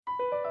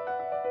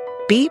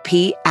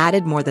BP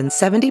added more than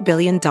 $70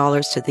 billion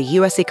to the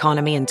U.S.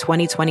 economy in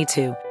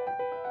 2022.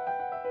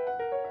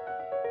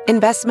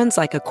 Investments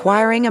like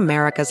acquiring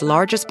America's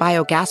largest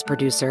biogas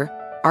producer,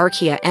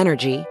 Archaea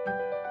Energy,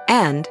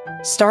 and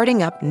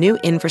starting up new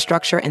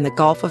infrastructure in the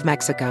Gulf of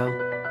Mexico.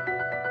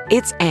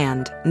 It's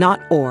and,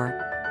 not or.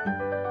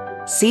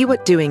 See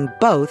what doing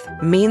both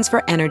means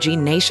for energy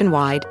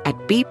nationwide at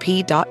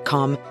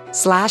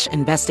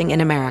bp.com/investing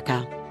in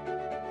America.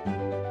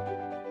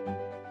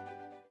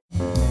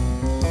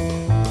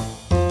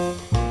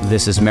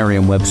 This is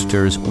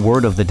Merriam-Webster's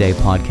Word of the Day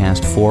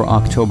podcast for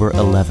October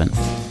 11th.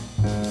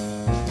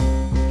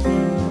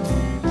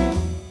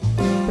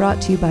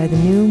 Brought to you by the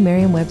new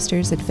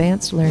Merriam-Webster's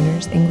Advanced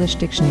Learners English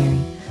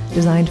Dictionary,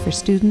 designed for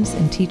students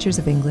and teachers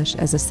of English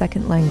as a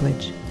second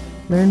language.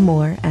 Learn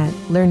more at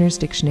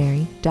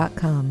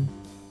learnersdictionary.com.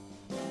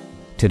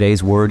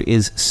 Today's word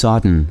is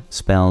sodden,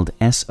 spelled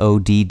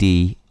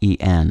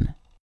S-O-D-D-E-N.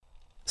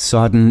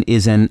 Sodden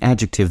is an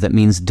adjective that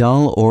means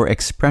dull or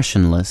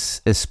expressionless,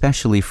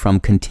 especially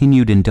from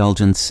continued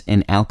indulgence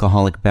in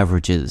alcoholic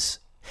beverages.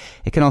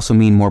 It can also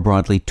mean more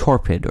broadly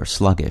torpid or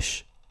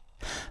sluggish.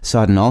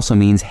 Sodden also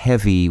means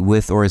heavy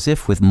with or as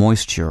if with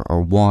moisture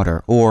or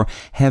water, or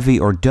heavy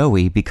or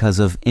doughy because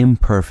of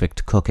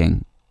imperfect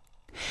cooking.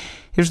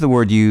 Here's the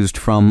word used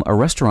from a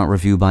restaurant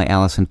review by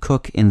Alison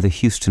Cook in the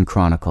Houston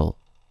Chronicle.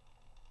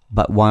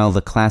 But while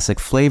the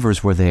classic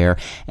flavors were there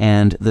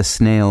and the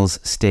snails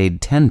stayed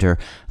tender,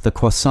 the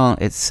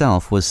croissant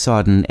itself was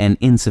sodden and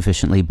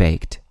insufficiently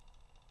baked.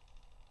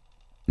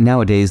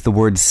 Nowadays, the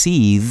word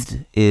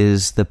seethed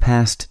is the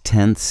past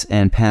tense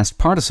and past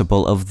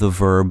participle of the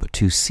verb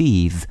to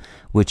seethe,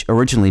 which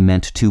originally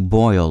meant to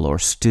boil or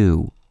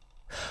stew.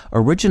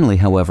 Originally,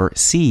 however,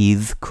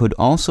 seethe could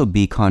also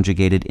be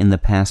conjugated in the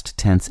past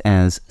tense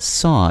as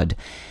sod,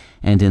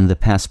 and in the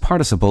past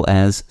participle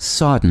as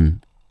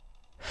sodden.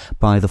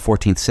 By the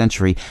 14th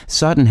century,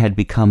 sodden had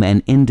become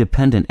an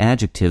independent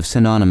adjective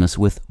synonymous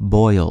with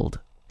boiled.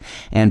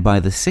 And by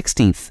the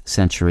 16th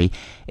century,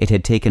 it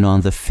had taken on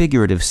the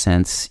figurative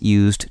sense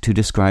used to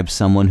describe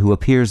someone who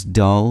appears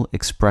dull,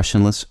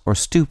 expressionless, or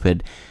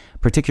stupid,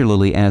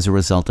 particularly as a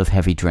result of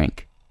heavy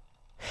drink.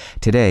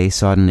 Today,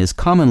 sodden is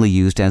commonly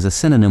used as a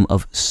synonym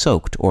of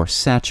soaked or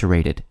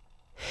saturated.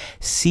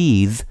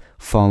 Seethe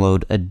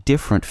followed a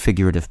different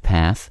figurative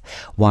path.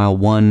 While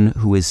one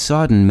who is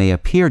sodden may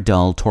appear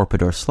dull,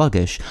 torpid, or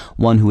sluggish,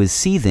 one who is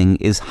seething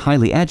is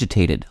highly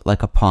agitated,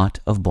 like a pot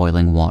of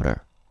boiling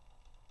water.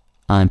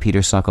 I'm Peter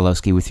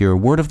Sokolowski with your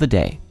Word of the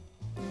Day.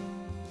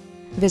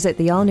 Visit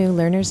the all-new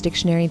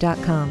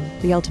learnersdictionary.com,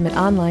 the ultimate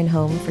online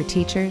home for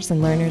teachers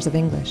and learners of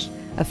English.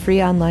 A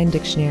free online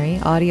dictionary,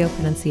 audio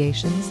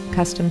pronunciations,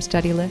 custom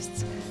study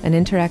lists, and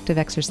interactive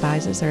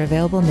exercises are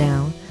available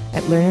now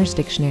at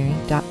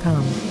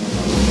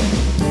learnersdictionary.com.